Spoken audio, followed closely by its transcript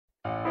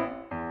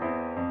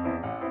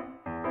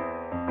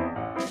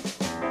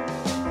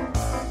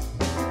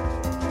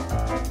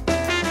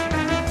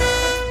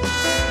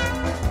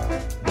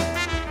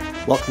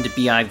Welcome to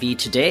BIV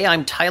Today.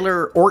 I'm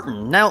Tyler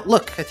Orton. Now,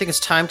 look, I think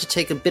it's time to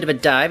take a bit of a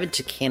dive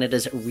into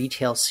Canada's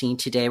retail scene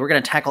today. We're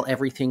going to tackle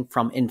everything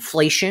from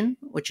inflation,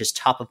 which is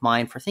top of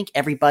mind for, I think,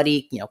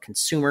 everybody,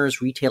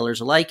 consumers, retailers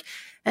alike.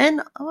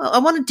 And I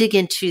want to dig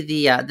into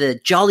the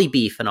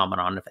Jollibee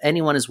phenomenon. If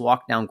anyone has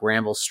walked down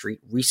Granville Street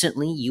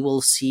recently, you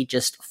will see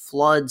just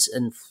floods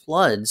and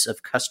floods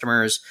of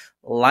customers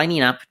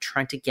lining up,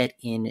 trying to get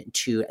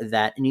into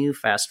that new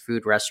fast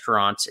food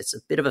restaurant. It's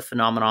a bit of a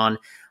phenomenon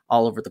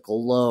all over the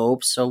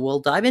globe. So we'll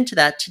dive into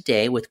that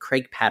today with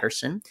Craig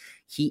Patterson.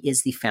 He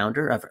is the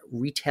founder of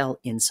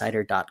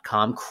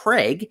RetailInsider.com.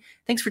 Craig,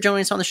 thanks for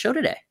joining us on the show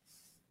today.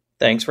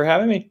 Thanks for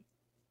having me.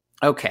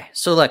 Okay,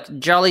 so look,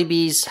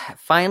 Jollibee's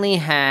finally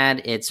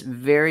had its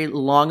very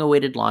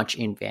long-awaited launch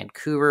in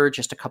Vancouver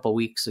just a couple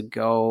weeks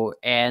ago.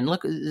 And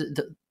look,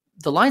 the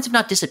lines have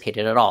not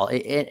dissipated at all.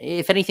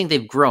 If anything,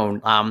 they've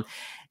grown.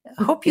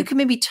 I hope you can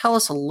maybe tell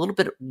us a little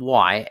bit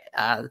why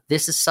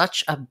this is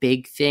such a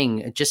big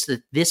thing, just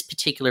this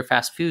particular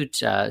fast food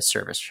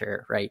service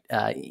here, right,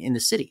 in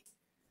the city.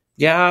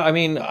 Yeah, I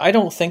mean, I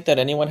don't think that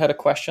anyone had a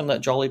question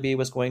that Jollibee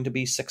was going to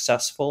be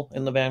successful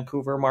in the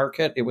Vancouver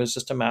market. It was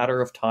just a matter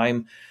of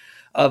time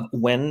of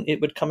when it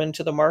would come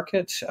into the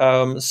market.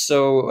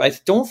 So I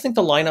don't think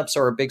the lineups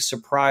are a big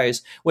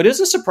surprise. What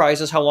is a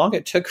surprise is how long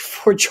it took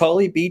for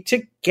Jollibee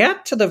to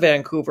get to the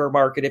Vancouver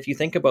market, if you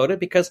think about it,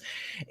 because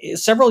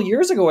several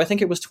years ago, I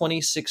think it was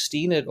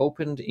 2016, it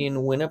opened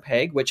in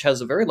Winnipeg, which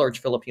has a very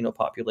large Filipino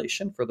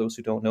population. For those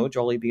who don't know,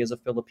 Jollibee is a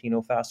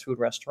Filipino fast food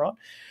restaurant.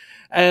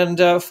 And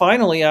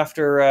finally,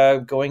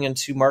 after going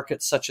into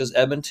markets such as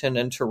Edmonton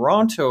and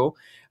Toronto,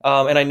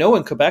 and I know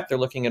in Quebec they're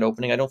looking at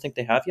opening. I don't think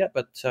they have yet,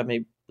 but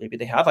maybe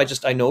they have.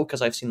 I know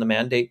because I've seen the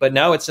mandate. But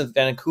now it's in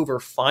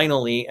Vancouver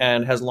finally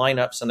and has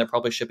lineups, and there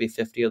probably should be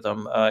 50 of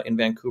them in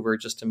Vancouver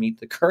just to meet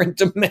the current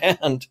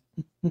demand.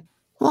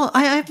 Well,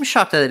 I'm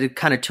shocked that it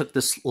kind of took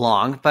this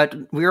long, but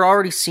we're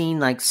already seeing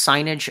like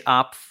signage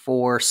up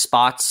for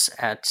spots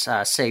at,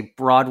 say,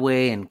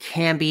 Broadway and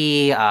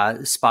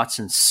Cambie, spots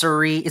in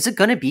Surrey. Is it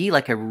going to be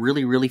like a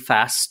really, really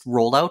fast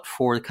rollout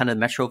for kind of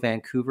Metro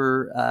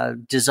Vancouver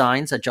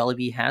designs that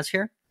Jollibee has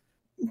here?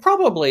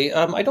 Probably.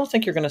 I don't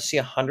think you're going to see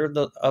 100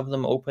 of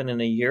them open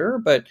in a year,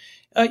 but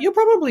you'll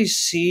probably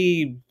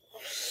see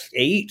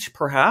 8,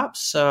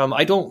 perhaps.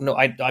 I don't know.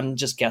 I'm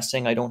just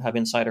guessing. I don't have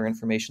insider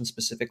information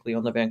specifically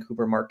on the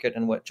Vancouver market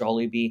and what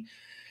Jollibee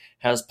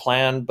has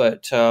planned.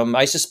 But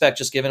I suspect,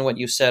 just given what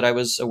you said, I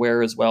was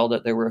aware as well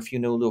that there were a few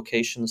new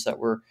locations that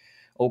were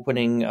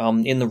opening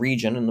in the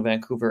region, in the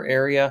Vancouver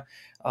area.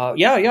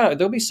 Yeah,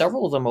 there'll be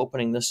several of them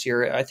opening this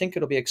year. I think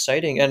it'll be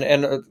exciting.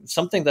 And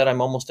something that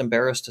I'm almost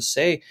embarrassed to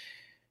say,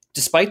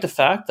 despite the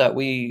fact that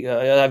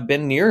I've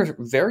been near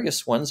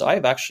various ones,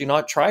 I've actually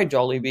not tried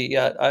Jollibee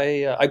yet.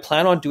 I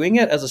plan on doing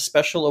it as a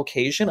special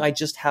occasion. I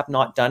just have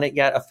not done it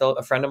yet.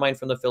 A friend of mine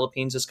from the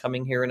Philippines is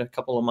coming here in a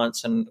couple of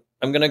months, and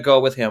I'm going to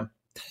go with him.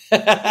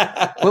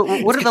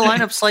 What are the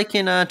lineups like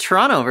in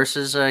Toronto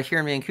versus here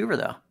in Vancouver,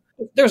 though?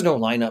 There's no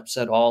lineups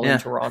at all in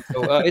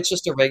Toronto. It's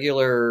just a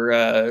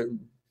regular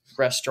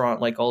restaurant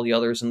like all the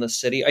others in the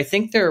city. I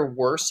think there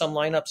were some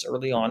lineups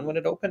early on when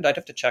it opened. I'd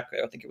have to check.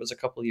 I think it was a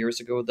couple of years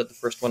ago that the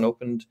first one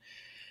opened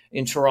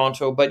in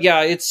Toronto. But yeah,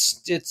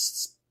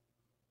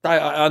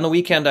 on the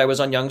weekend I was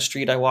on Yonge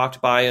Street. I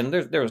walked by and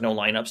there was no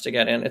lineups to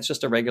get in. It's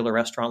just a regular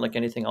restaurant like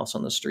anything else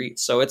on the street.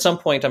 So at some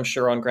point, I'm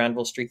sure on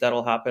Granville Street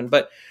that'll happen.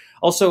 But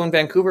also in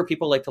Vancouver,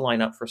 people like to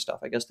line up for stuff.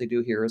 I guess they do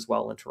here as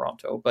well in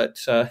Toronto. But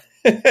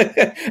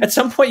at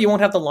some point, you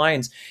won't have the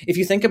lines. If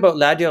you think about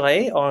La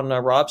Durée on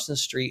Robson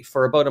Street,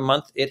 for about a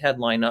month, it had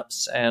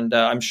lineups. And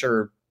I'm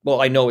sure, well,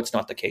 I know it's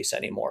not the case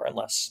anymore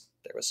unless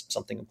there was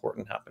something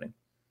important happening.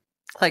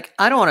 Like,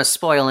 I don't want to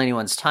spoil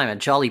anyone's time at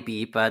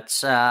Jollibee,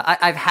 but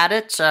I've had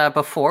it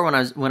before when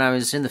I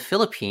was in the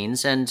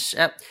Philippines, and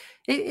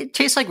it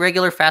tastes like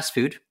regular fast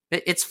food.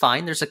 It's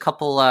fine. There's a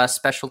couple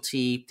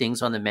specialty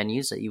things on the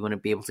menus that you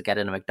wouldn't be able to get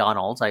in a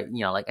McDonald's. I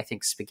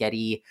think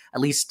spaghetti, at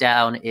least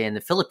down in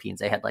the Philippines,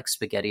 they had like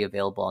spaghetti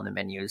available on the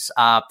menus.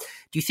 Do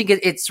you think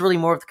it's really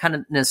more of the kind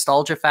of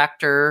nostalgia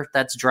factor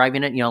that's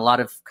driving it? A lot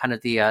of kind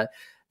of the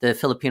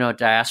Filipino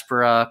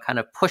diaspora kind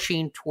of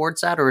pushing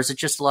towards that, or is it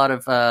just a lot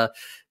of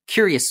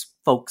curious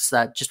folks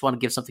that just want to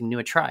give something new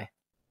a try?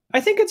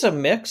 I think it's a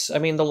mix. I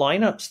mean, the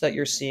lineups that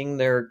you're seeing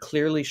there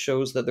clearly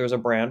shows that there's a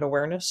brand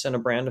awareness and a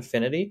brand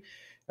affinity.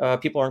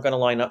 People aren't going to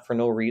line up for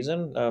no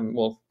reason.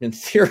 Well, in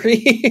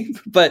theory,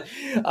 but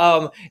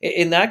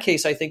in that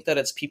case, I think that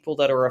it's people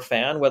that are a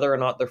fan, whether or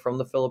not they're from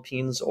the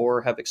Philippines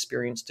or have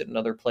experienced it in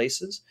other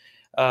places,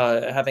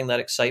 having that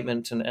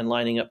excitement and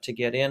lining up to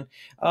get in.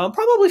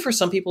 Probably for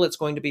some people, it's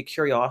going to be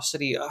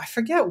curiosity. I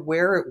forget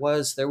where it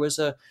was. There was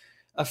a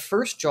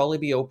first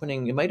Jollibee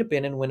opening. It might have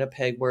been in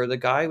Winnipeg, where the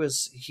guy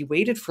he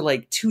waited for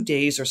like 2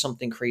 days or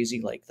something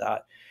crazy like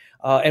that.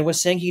 And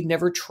was saying he'd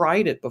never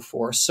tried it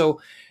before.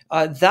 So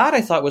that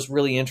I thought was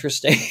really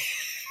interesting.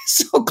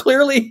 So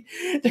clearly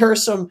there are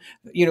some,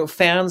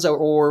 fans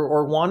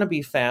or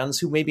wannabe fans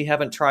who maybe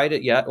haven't tried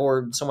it yet,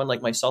 or someone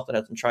like myself that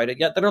hasn't tried it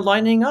yet that are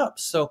lining up.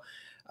 So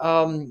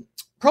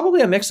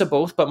Probably a mix of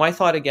both, but my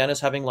thought again is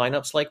having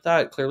lineups like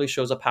that clearly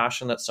shows a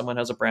passion that someone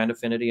has a brand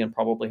affinity and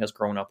probably has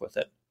grown up with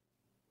it.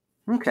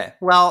 Okay.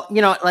 Well,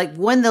 like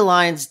when the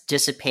lines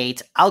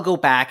dissipate, I'll go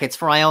back. It's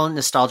for my own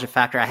nostalgia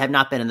factor. I have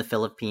not been in the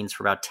Philippines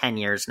for about 10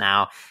 years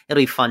now.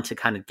 It'll be fun to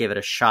kind of give it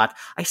a shot.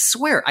 I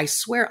swear,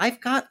 I've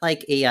got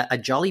like a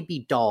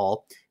Jollibee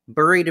doll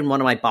buried in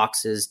one of my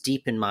boxes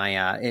deep in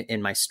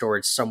my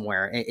storage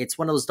somewhere. It's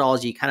one of those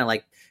dolls you kind of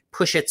like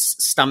push its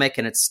stomach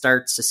and it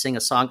starts to sing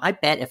a song. I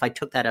bet if I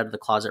took that out of the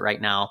closet right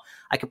now,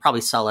 I could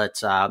probably sell it,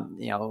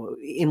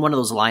 in one of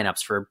those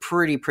lineups for a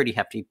pretty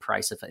hefty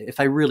price if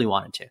I really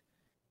wanted to.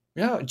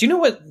 Yeah. Do you know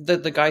what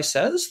the guy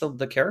says,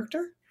 the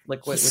character?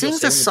 Like He what he'll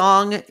sings say a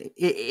when you... song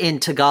in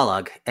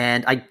Tagalog,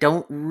 and I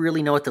don't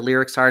really know what the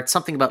lyrics are. It's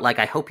something about like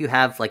 "I hope you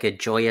have like a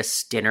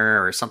joyous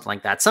dinner" or something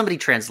like that. Somebody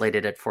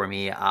translated it for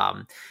me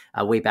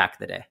way back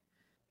in the day.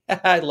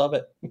 I love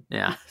it.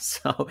 Yeah.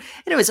 So,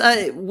 anyways,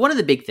 one of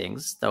the big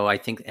things, though, I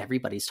think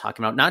everybody's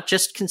talking about, not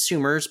just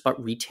consumers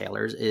but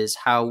retailers, is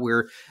how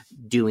we're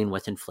doing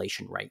with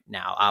inflation right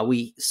now.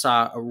 We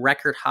saw a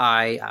record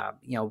high,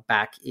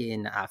 back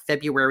in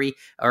February,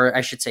 or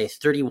I should say, a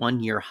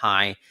 31-year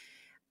high.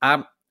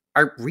 Um,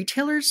 are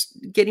retailers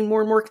getting more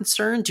and more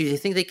concerned? Do you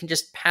think they can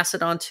just pass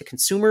it on to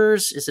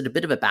consumers? Is it a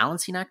bit of a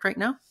balancing act right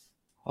now?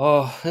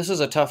 Oh, this is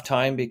a tough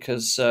time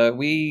because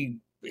we,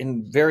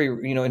 in very,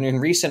 in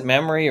recent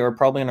memory or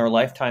probably in our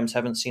lifetimes,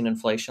 haven't seen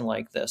inflation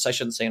like this. I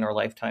shouldn't say in our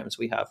lifetimes,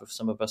 we have, if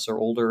some of us are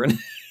older and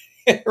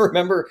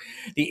remember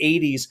the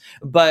 80s.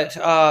 But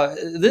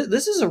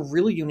this is a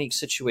really unique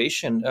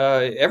situation.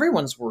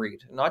 Everyone's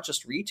worried, not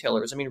just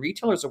retailers. I mean,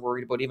 retailers are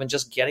worried about even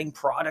just getting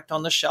product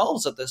on the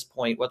shelves at this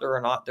point, whether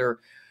or not they're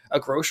a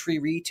grocery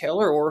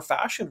retailer or a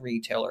fashion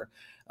retailer.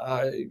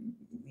 Uh,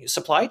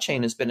 Supply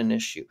chain has been an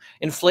issue.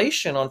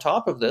 Inflation on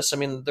top of this, I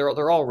mean,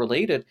 they're all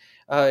related.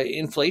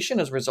 Inflation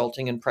is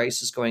resulting in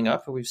prices going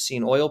up. We've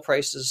seen oil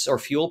prices or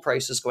fuel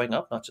prices going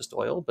up, not just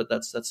oil, but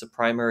that's the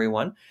primary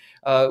one,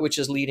 which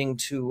is leading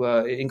to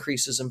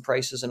increases in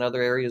prices in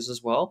other areas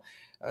as well.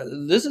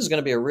 This is going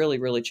to be a really,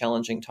 really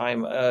challenging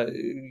time.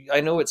 I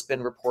know it's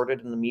been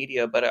reported in the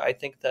media, but I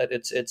think that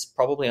it's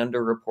probably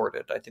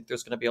underreported. I think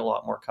there's going to be a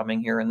lot more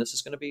coming here, and this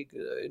is going to be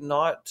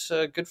not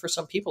good for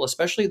some people,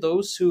 especially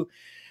those who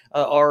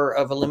are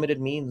of a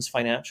limited means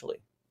financially.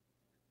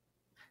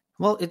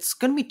 Well, it's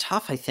going to be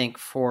tough, I think,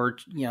 for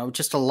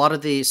just a lot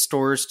of the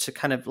stores to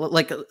kind of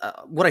like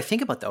what I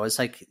think about though is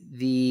like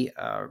the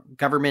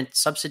government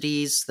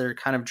subsidies they're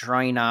kind of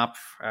drying up.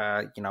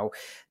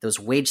 Those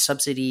wage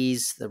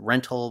subsidies, the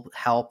rental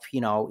help.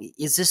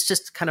 Is this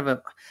just kind of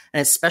an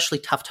especially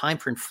tough time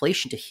for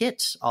inflation to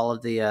hit all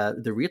of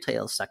the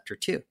retail sector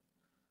too?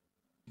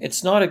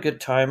 It's not a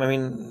good time. I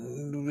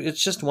mean,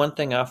 it's just one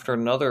thing after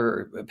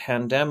another. A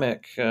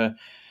pandemic. A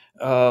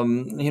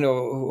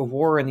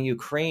war in the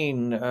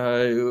Ukraine,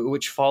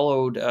 which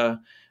followed a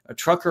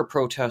trucker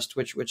protest,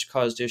 which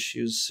caused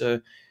issues.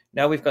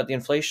 Now we've got the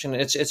inflation.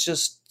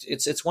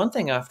 It's one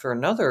thing after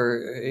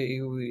another.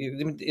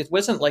 It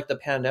wasn't like the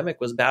pandemic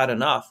was bad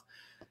enough.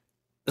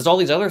 There's all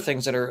these other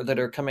things that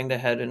are coming to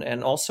head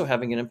and also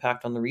having an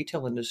impact on the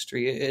retail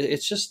industry.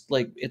 It's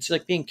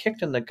like being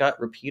kicked in the gut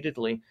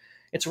repeatedly.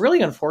 It's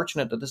really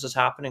unfortunate that this is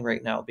happening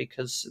right now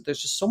because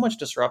there's just so much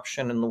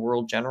disruption in the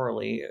world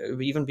generally,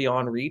 even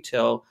beyond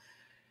retail.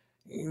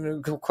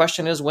 The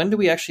question is, when do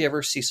we actually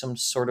ever see some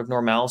sort of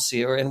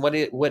normalcy, and what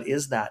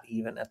is that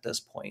even at this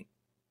point?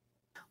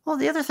 Well,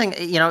 the other thing,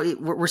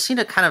 we're seeing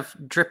it kind of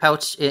drip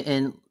out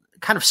in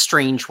kind of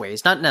strange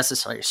ways, not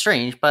necessarily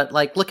strange, but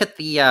like look at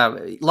the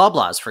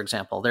Loblaws, for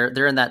example.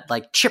 They're in that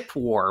like chip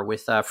war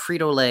with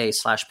Frito-Lay /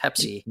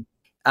 Pepsi.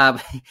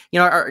 Um,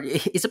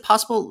 is it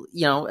possible,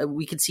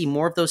 we could see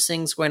more of those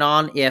things going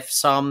on if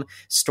some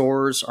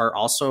stores are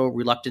also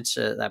reluctant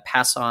to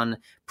pass on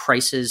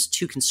prices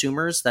to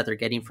consumers that they're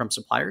getting from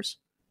suppliers?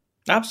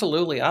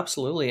 Absolutely,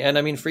 absolutely. And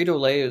I mean,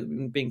 Frito-Lay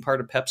being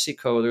part of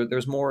PepsiCo,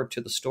 there's more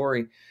to the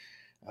story.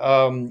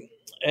 Um,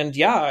 and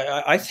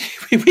yeah, I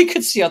think we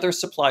could see other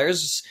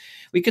suppliers.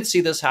 We could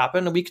see this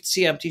happen, and we could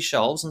see empty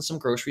shelves in some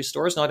grocery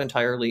stores, not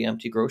entirely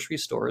empty grocery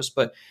stores,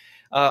 but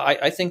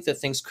I think that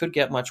things could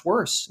get much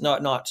worse.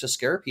 Not to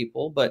scare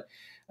people, but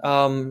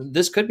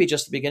this could be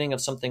just the beginning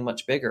of something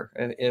much bigger.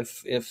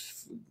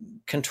 If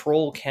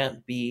control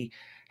can't be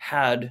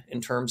had in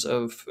terms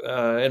of,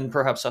 and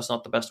perhaps that's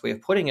not the best way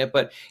of putting it,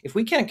 but if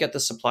we can't get the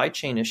supply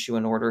chain issue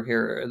in order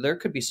here, there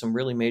could be some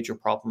really major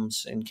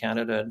problems in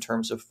Canada in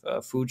terms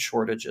of food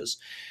shortages.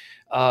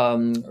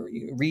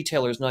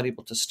 Retailers not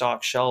able to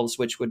stock shelves,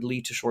 which would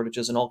lead to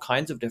shortages in all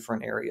kinds of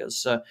different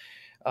areas.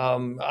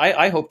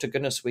 I hope to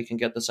goodness we can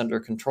get this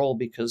under control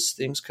because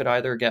things could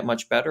either get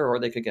much better or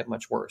they could get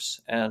much worse.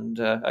 And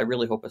I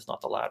really hope it's not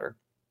the latter.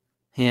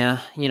 Yeah,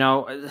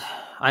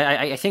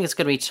 I think it's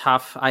going to be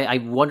tough. I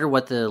wonder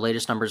what the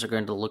latest numbers are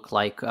going to look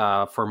like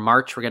for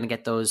March. We're going to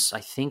get those,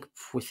 I think,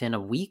 within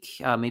a week,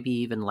 maybe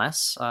even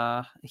less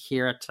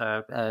here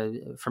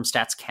from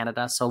Stats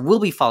Canada. So we'll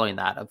be following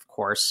that, of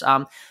course.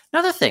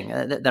 Another thing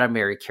that I'm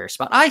very curious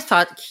about. I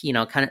thought,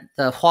 kind of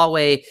the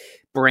Huawei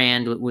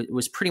brand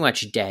was pretty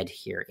much dead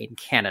here in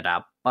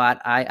Canada.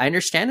 But I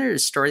understand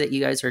there's a story that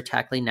you guys are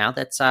tackling now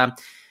that's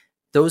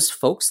those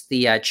folks,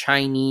 the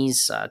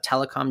Chinese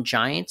telecom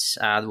giant,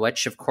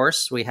 which, of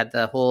course, we had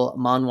the whole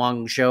Man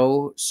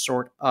Wanzhou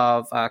sort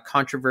of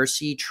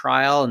controversy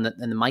trial and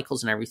the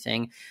Michaels and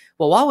everything.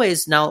 Well, Huawei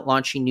is now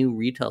launching new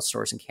retail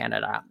stores in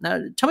Canada.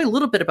 Now, tell me a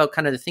little bit about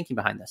kind of the thinking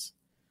behind this.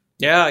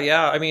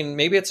 Yeah. I mean,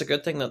 maybe it's a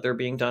good thing that they're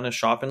being done as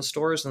shop-in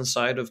stores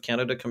inside of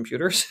Canada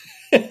Computers.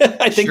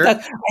 I think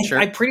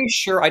I'm pretty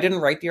sure I didn't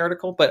write the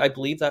article, but I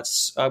believe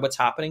that's what's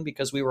happening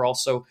because we were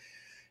also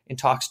in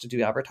talks to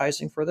do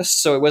advertising for this.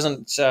 So it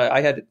wasn't,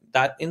 I had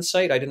that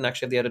insight. I didn't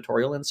actually have the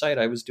editorial insight.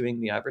 I was doing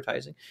the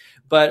advertising,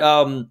 but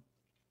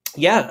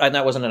yeah. And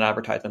that wasn't an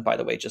advertisement, by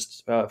the way,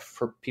 just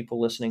for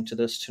people listening to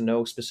this to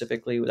know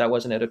specifically, that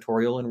was an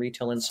editorial in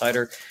Retail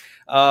Insider.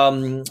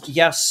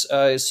 Yes.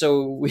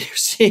 So we're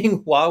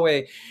seeing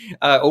Huawei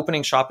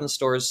opening shop-in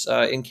stores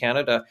in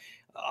Canada.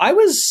 I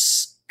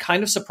was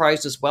kind of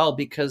surprised as well,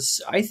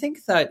 because I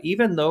think that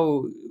even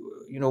though,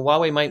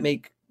 Huawei might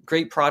make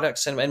great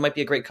products and might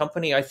be a great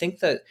company, I think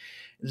that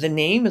the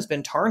name has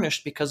been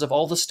tarnished because of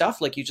all the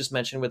stuff like you just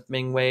mentioned with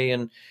Mingwei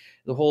and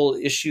the whole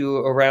issue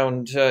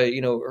around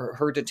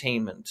her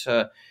detainment,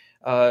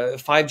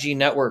 5G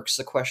networks,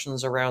 the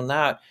questions around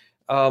that,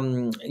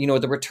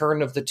 the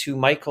return of the two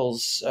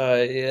Michaels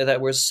that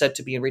was said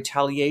to be in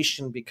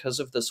retaliation because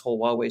of this whole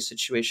Huawei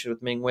situation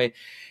with Mingwei.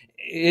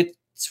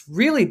 It's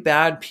really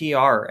bad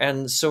PR,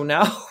 and so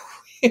now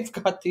we've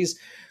got these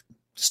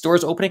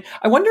stores opening.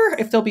 I wonder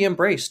if they'll be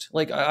embraced.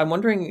 Like, I'm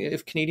wondering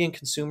if Canadian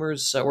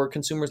consumers or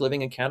consumers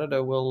living in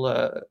Canada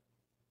will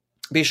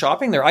be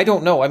shopping there. I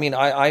don't know. I mean,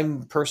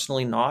 I'm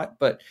personally not,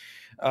 but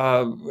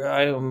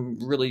I'm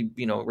really,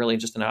 really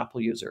just an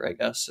Apple user, I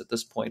guess, at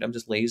this point. I'm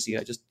just lazy.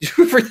 I just do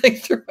everything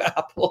through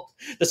Apple.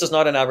 This is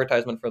not an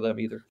advertisement for them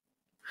either.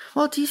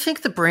 Well, do you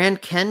think the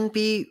brand can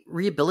be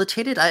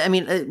rehabilitated? I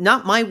mean,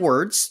 not my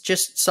words,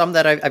 just some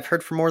that I've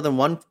heard from more than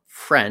one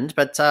friend,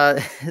 but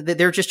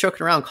they're just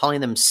joking around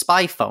calling them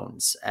spy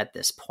phones at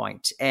this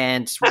point.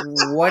 And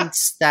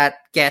once that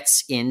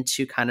gets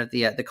into kind of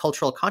the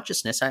cultural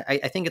consciousness, I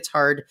think it's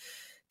hard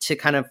to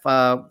kind of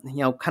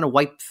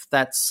wipe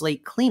that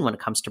slate clean when it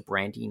comes to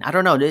branding. I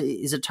don't know.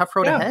 Is it a tough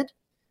road ahead?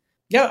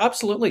 Yeah,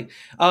 absolutely.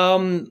 I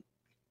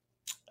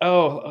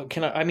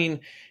mean,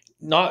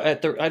 not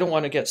at the. I don't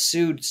want to get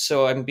sued,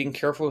 so I'm being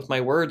careful with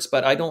my words.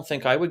 But I don't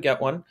think I would get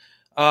one.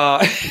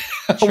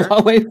 Sure.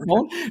 Huawei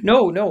phone?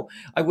 No,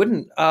 I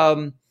wouldn't.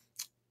 And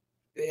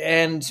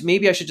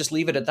maybe I should just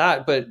leave it at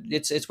that. But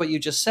it's what you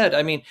just said.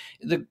 I mean,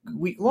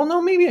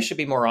 maybe I should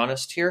be more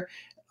honest here.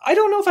 I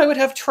don't know if I would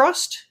have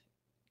trust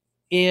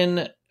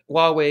in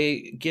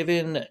Huawei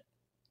given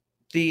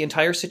the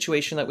entire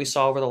situation that we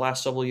saw over the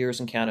last several years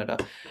in Canada.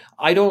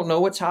 I don't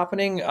know what's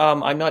happening.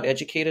 I'm not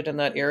educated in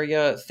that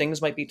area.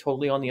 Things might be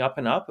totally on the up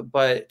and up,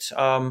 but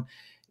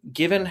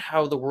given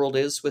how the world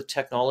is with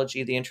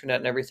technology, the internet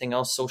and everything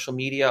else, social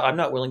media, I'm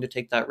not willing to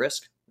take that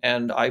risk.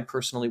 And I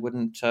personally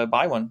wouldn't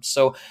buy one.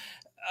 So,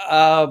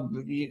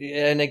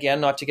 and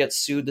again, not to get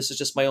sued, this is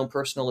just my own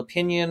personal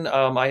opinion.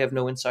 I have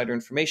no insider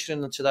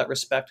information to that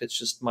respect. It's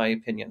just my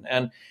opinion.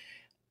 And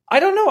I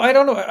don't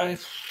know.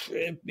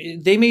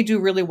 They may do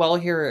really well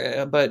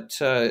here,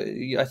 but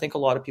I think a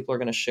lot of people are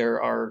going to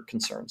share our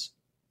concerns.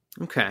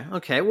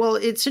 Okay. Well,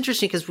 it's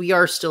interesting because we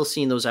are still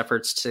seeing those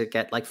efforts to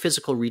get like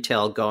physical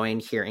retail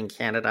going here in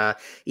Canada,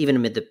 even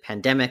amid the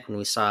pandemic when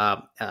we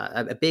saw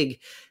a big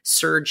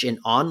surge in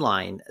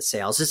online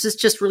sales. Does this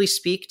just really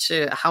speak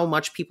to how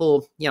much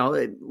people,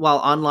 while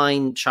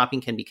online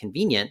shopping can be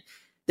convenient,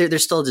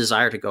 there's still a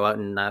desire to go out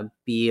and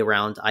be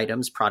around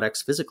items,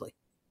 products physically?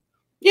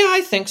 Yeah,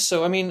 I think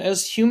so. I mean,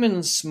 as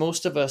humans,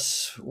 most of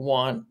us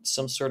want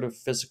some sort of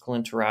physical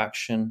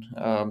interaction,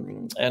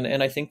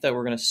 and I think that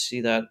we're going to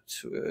see that.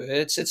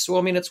 It's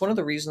one of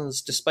the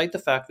reasons, despite the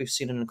fact we've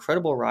seen an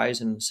incredible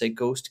rise in, say,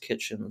 ghost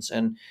kitchens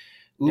and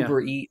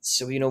Uber Eats.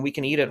 So, we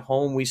can eat at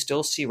home. We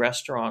still see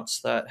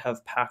restaurants that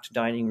have packed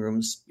dining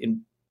rooms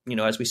in.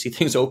 As we see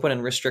things open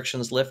and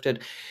restrictions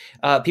lifted,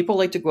 people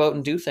like to go out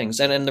and do things.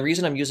 And the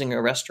reason I'm using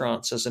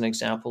restaurants as an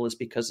example is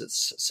because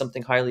it's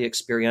something highly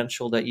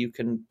experiential that you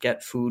can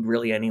get food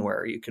really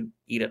anywhere. You can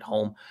eat at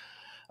home.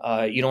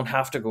 You don't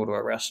have to go to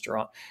a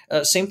restaurant.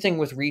 Same thing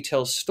with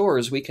retail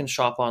stores. We can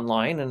shop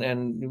online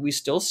and we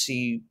still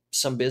see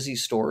some busy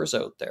stores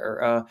out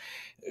there.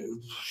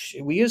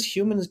 We as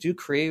humans do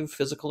crave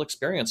physical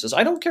experiences.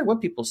 I don't care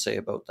what people say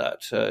about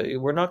that.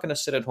 We're not going to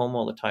sit at home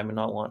all the time and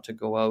not want to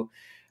go out.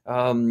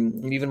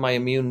 Even my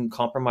immune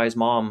compromised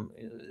mom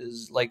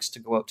likes to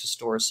go out to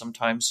stores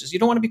sometimes. Says you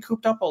don't want to be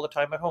cooped up all the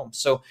time at home.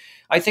 So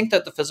I think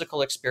that the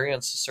physical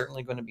experience is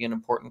certainly going to be an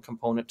important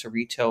component to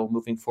retail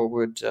moving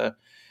forward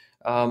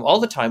all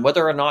the time,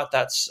 whether or not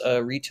that's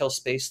a retail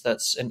space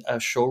that's a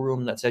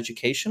showroom that's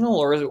educational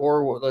or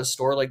a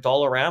store like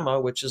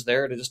Dollarama, which is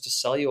there to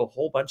sell you a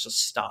whole bunch of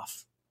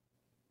stuff.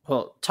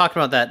 Well,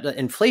 talking about that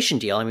inflation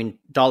deal, I mean,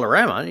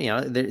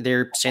 Dollarama,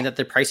 they're saying that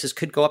the prices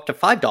could go up to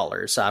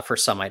 $5 for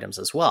some items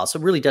as well. So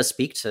it really does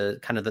speak to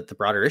kind of the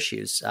broader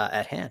issues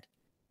at hand.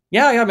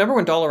 Yeah, I remember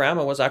when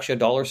Dollarama was actually a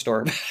dollar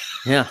store.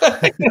 Yeah.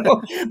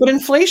 But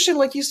inflation,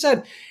 like you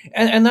said,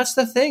 and that's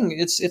the thing.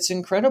 It's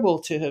incredible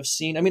to have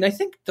seen. I mean,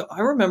 I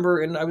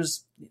remember, and I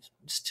was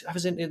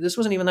in. This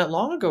wasn't even that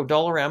long ago.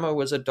 Dollarama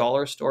was a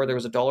dollar store. There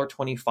was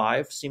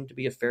 $1.25, seemed to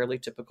be a fairly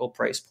typical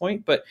price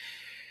point, but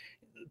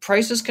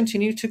prices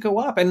continue to go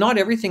up, and not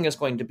everything is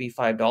going to be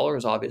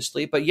 $5,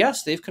 obviously. But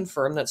yes, they've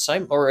confirmed that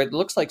some, or it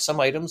looks like some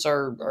items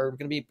are going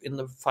to be in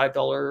the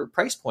 $5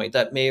 price point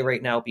that may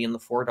right now be in the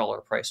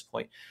 $4 price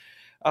point.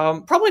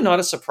 Probably not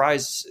a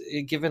surprise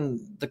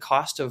given the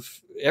cost of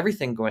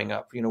everything going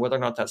up. Whether or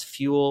not that's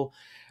fuel,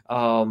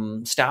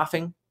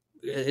 staffing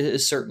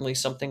is certainly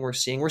something we're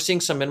seeing. We're seeing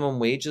some minimum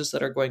wages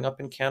that are going up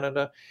in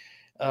Canada.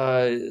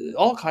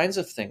 All kinds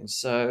of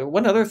things.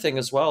 One other thing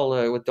as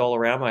well with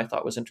Dollarama I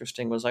thought was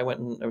interesting was I went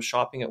and I was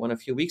shopping at one a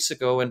few weeks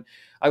ago, and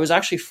I was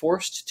actually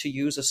forced to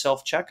use a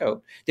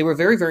self-checkout. They were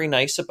very, very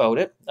nice about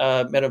it.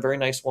 Met a very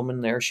nice woman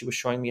there. She was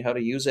showing me how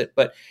to use it,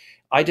 but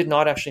I did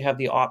not actually have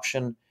the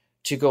option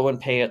to go and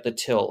pay at the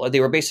till.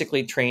 They were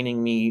basically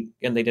training me,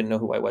 and they didn't know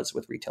who I was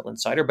with Retail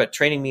Insider, but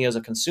training me as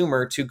a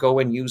consumer to go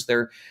and use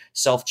their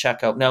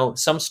self-checkout. Now,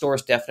 some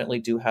stores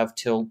definitely do have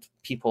till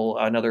people.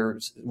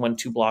 Another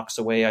 1-2 blocks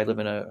away, I live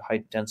in a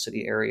high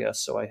density area,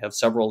 so I have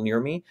several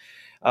near me.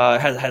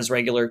 Has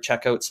regular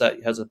checkouts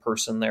that has a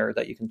person there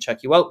that you can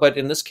check you out. But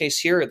in this case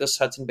here at this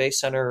Hudson Bay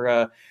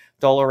Center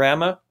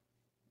Dollarama,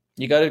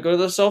 you got to go to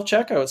the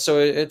self-checkout. So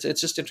it's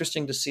just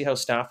interesting to see how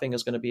staffing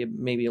is going to be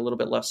maybe a little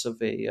bit less of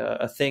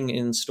a thing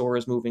in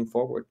stores moving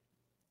forward.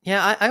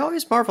 Yeah, I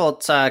always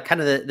marvel at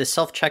kind of the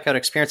self-checkout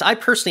experience. I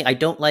personally, I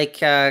don't like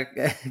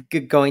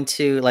going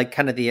to like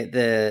kind of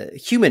the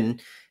human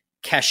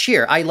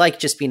cashier. I like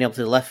just being able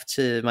to left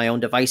to my own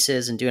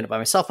devices and doing it by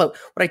myself. But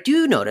what I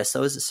do notice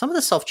though is that some of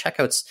the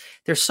self-checkouts,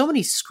 there's so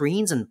many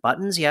screens and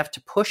buttons you have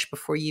to push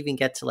before you even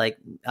get to like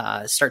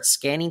start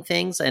scanning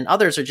things, and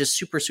others are just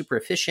super, super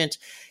efficient.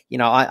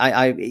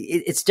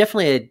 It's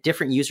definitely a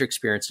different user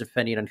experience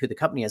depending on who the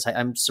company is.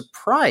 I'm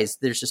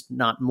surprised there's just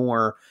not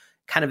more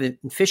kind of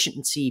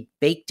efficiency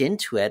baked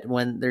into it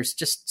when there's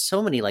just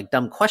so many like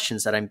dumb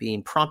questions that I'm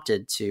being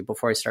prompted to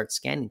before I start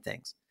scanning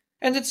things.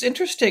 And it's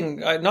interesting,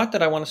 not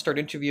that I want to start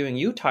interviewing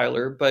you,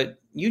 Tyler,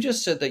 but you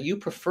just said that you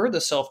prefer the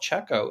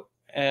self-checkout.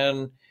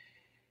 And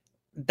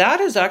that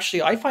is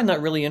actually, I find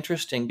that really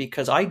interesting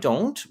because I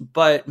don't,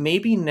 but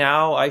maybe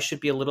now I should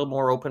be a little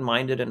more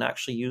open-minded and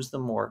actually use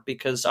them more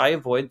because I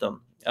avoid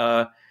them.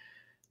 I'm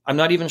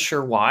not even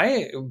sure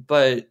why,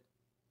 but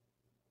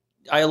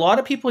a lot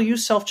of people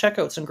use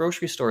self-checkouts in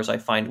grocery stores, I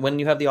find, when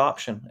you have the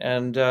option.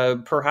 And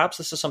perhaps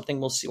this is something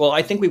we'll see. Well,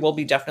 I think we will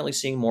be definitely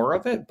seeing more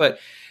of it. But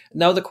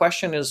now the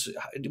question is,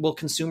 will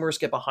consumers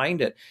get behind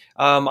it?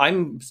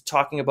 I'm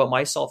talking about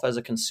myself as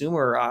a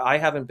consumer. I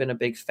haven't been a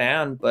big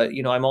fan, but,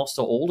 I'm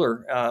also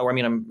older.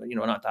 I'm,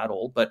 not that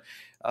old, but,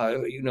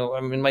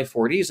 I'm in my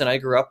 40s and I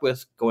grew up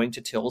with going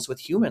to tills with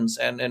humans.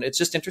 And it's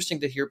just interesting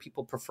to hear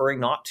people preferring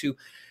not to.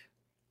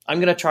 I'm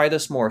going to try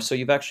this more. So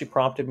you've actually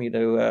prompted me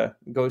to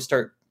go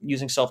start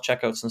using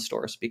self-checkouts in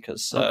stores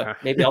because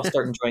maybe I'll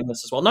start enjoying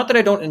this as well. Not that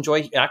I don't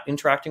enjoy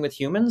interacting with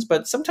humans,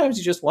 but sometimes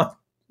you just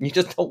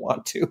don't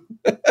want to.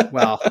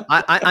 Well,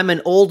 I'm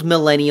an old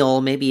millennial.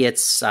 Maybe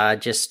it's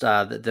just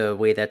the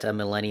way that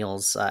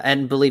millennials,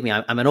 and believe me,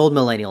 I'm an old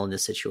millennial in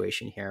this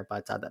situation here,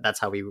 but that's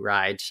how we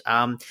ride.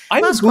 I'm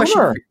a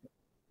boomer.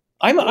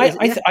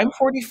 I'm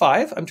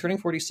 45. I'm turning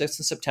 46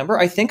 in September.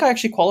 I think I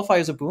actually qualify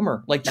as a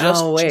boomer. Like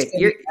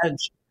You're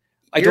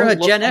a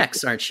Gen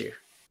X, aren't you?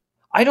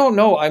 I don't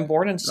know. I'm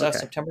born in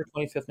September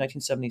 25th,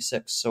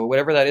 1976. So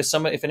whatever that is,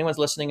 if anyone's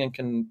listening and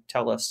can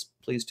tell us,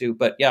 please do.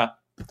 But yeah,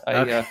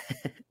 I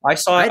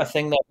saw a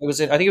thing that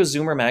I think it was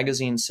Zoomer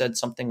magazine said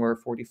something where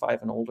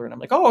 45 and older, and I'm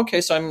like, oh, okay,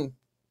 so I'm,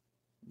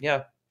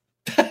 yeah.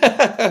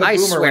 I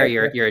swear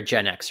you're a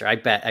Gen Xer. I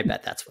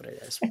bet that's what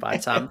it is.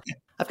 But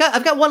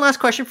I've got one last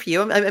question for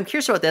you. I'm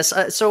curious about this.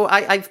 So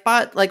I've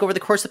bought, like, over the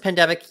course of the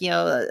pandemic,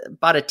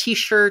 bought a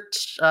T-shirt,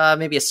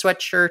 maybe a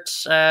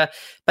sweatshirt,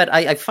 but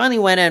I finally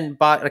went and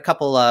bought a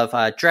couple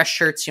of dress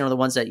shirts. The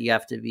ones that you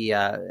have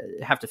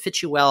to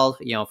fit you well,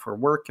 for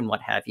work and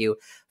what have you.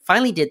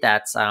 Finally did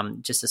that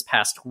just this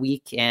past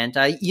week, and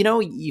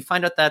you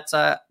find out that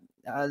the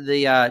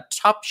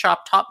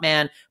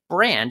Topman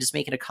brand is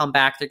making a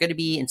comeback. They're going to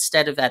be,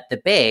 instead of at the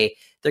Bay,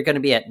 they're going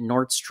to be at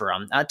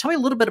Nordstrom. Tell me a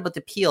little bit about the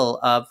appeal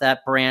of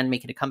that brand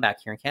making a comeback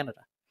here in Canada.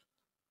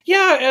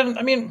 Yeah, and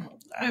I mean,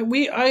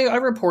 I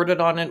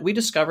reported on it. We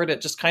discovered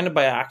it just kind of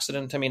by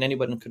accident. I mean,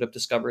 anyone could have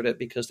discovered it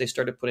because they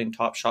started putting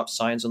Topshop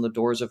signs on the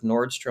doors of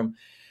Nordstrom.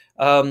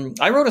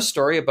 I wrote a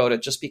story about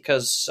it just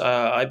because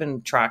I've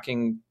been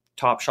tracking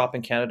Topshop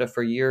in Canada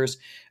for years.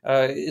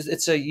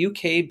 It's a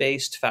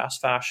UK-based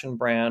fast fashion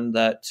brand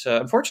that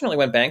unfortunately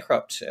went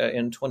bankrupt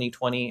in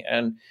 2020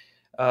 and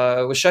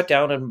was shut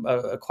down and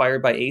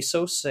acquired by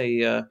ASOS,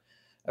 a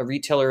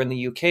retailer in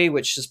the UK,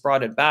 which has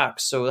brought it back.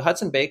 So the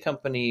Hudson Bay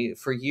Company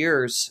for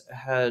years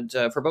had,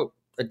 for about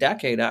a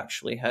decade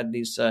actually, had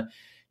these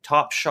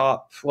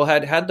Topshop, well,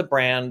 had the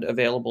brand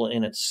available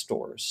in its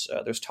stores.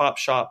 There's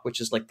Topshop,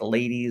 which is like the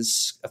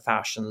ladies'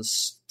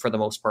 fashions for the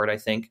most part, I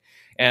think,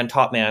 and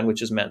Top Man,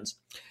 which is men's,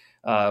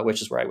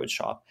 which is where I would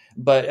shop.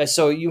 But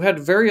so you had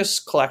various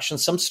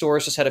collections. Some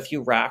stores just had a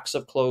few racks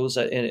of clothes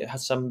in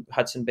some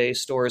Hudson Bay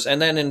stores.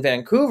 And then in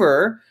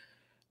Vancouver,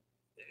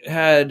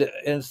 had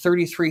a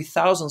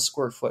 33,000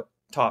 square foot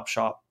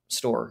Topshop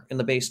store in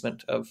the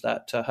basement of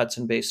that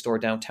Hudson Bay store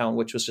downtown,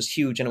 which was just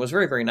huge. And it was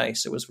very, very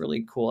nice. It was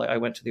really cool. I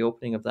went to the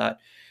opening of that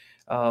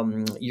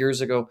years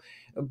ago.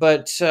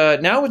 But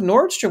now with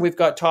Nordstrom, we've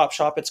got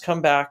Topshop. It's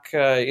come back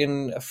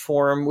in a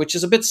form which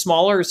is a bit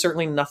smaller,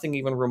 certainly nothing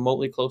even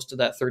remotely close to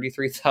that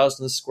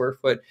 33,000 square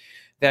foot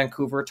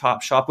Vancouver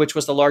Topshop, which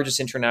was the largest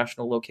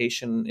international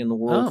location in the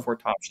world for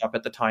Topshop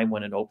at the time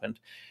when it opened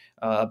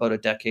about a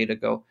decade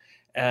ago.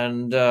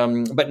 And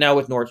but now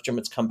with Nordstrom,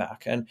 it's come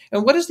back. And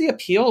what is the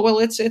appeal? Well,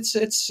 it's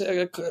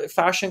a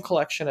fashion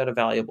collection at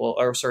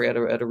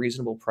a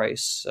reasonable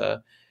price.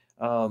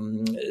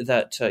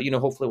 That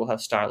hopefully will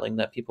have styling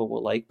that people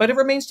will like. But it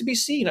remains to be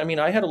seen. I mean,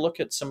 I had a look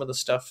at some of the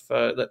stuff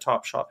that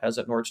Topshop has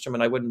at Nordstrom,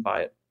 and I wouldn't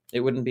buy it.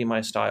 It wouldn't be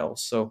my style.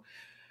 So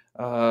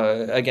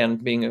again,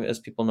 being as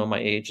people know my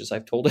age, as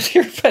I've told it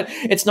here, but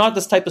it's not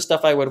this type of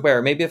stuff I would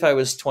wear. Maybe if I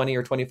was 20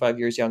 or 25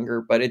 years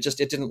younger, but it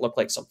didn't look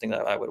like something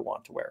that I would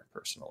want to wear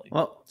personally.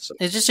 Well, so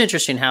it's just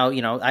interesting how,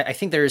 I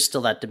think there is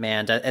still that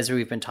demand, as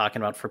we've been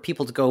talking about, for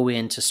people to go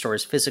into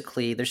stores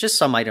physically. There's just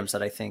some items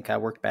that I think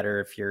work better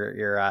if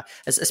you're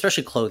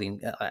especially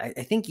clothing.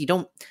 I think you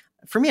don't,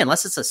 for me,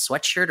 unless it's a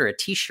sweatshirt or a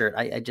t-shirt,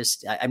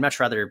 I'd much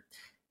rather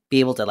be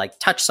able to like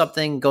touch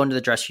something, go into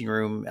the dressing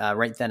room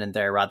right then and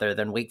there, rather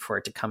than wait for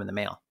it to come in the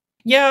mail.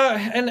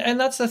 Yeah, and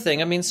that's the thing.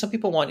 I mean, some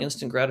people want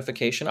instant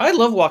gratification. I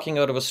love walking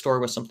out of a store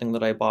with something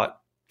that I bought.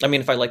 I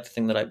mean, if I like the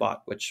thing that I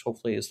bought, which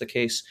hopefully is the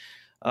case.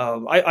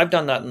 I've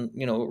done that,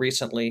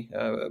 recently,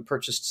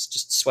 purchased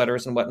just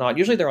sweaters and whatnot.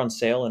 Usually they're on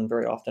sale and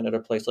very often at a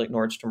place like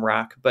Nordstrom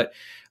Rack. But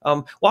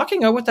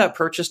walking out with that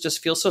purchase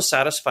just feels so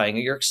satisfying.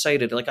 You're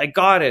excited. Like, I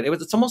got it.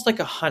 It's almost like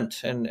a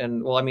hunt.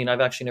 And well, I mean,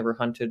 I've actually never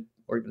hunted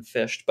or even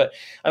fished, but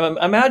I'm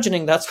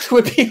imagining that's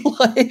what it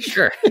would be like.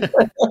 Sure.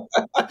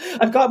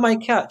 I've got my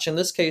catch. In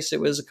this case, it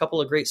was a couple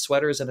of great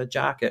sweaters and a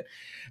jacket.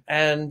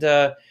 And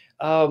I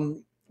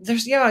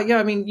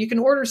mean, you can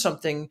order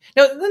something.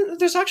 Now, then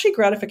there's actually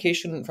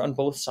gratification on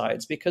both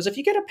sides, because if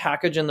you get a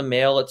package in the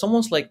mail, it's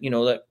almost like,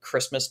 that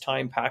Christmas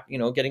time pack,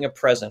 getting a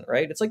present,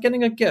 right? It's like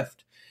getting a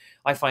gift.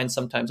 I find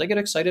sometimes I get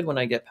excited when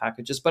I get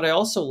packages, but I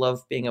also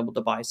love being able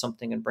to buy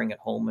something and bring it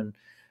home and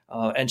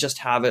just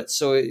have it.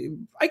 So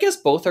I guess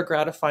both are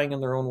gratifying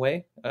in their own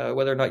way,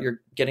 whether or not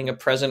you're getting a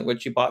present,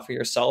 which you bought for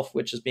yourself,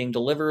 which is being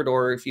delivered,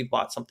 or if you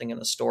bought something in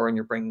the store and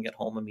you're bringing it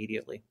home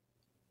immediately.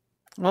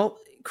 Well,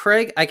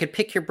 Craig, I could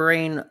pick your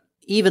brain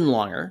even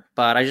longer,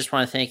 but I just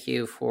want to thank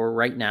you for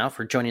right now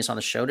for joining us on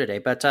the show today.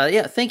 But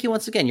thank you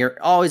once again. You're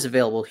always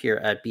available here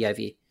at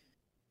BIV.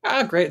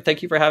 Great.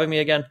 Thank you for having me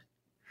again.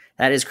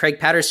 That is Craig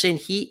Patterson.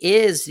 He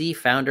is the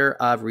founder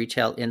of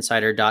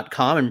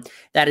RetailInsider.com. And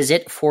that is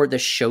it for the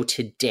show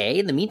today.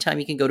 In the meantime,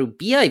 you can go to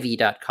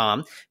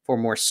BIV.com for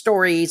more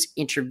stories,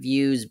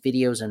 interviews,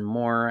 videos, and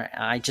more.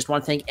 I just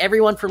want to thank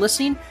everyone for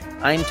listening.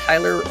 I'm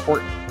Tyler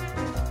Orton.